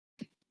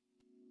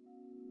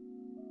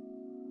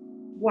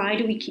Why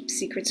do we keep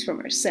secrets from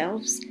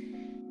ourselves?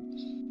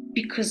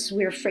 Because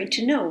we're afraid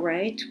to know,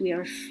 right? We are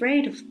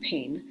afraid of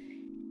pain.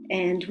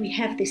 And we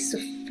have this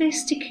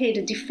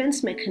sophisticated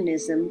defense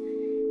mechanism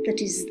that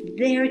is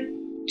there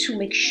to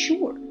make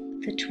sure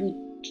that we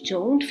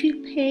don't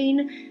feel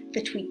pain,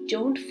 that we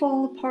don't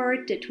fall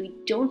apart, that we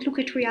don't look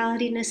at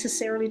reality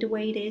necessarily the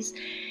way it is.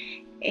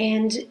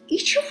 And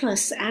each of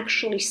us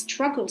actually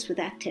struggles with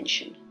that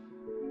tension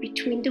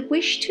between the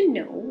wish to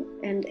know,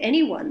 and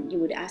anyone you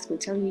would ask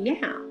would tell you,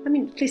 yeah, I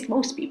mean, at least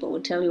most people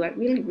would tell you, I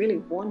really, really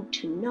want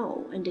to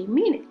know, and they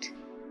mean it.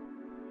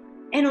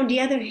 And on the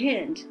other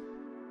hand,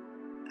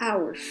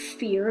 our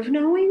fear of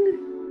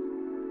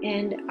knowing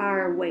and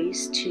our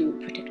ways to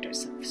protect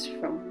ourselves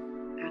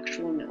from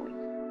actual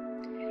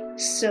knowing.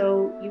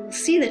 So you will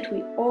see that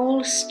we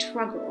all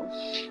struggle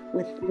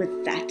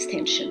with that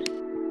tension.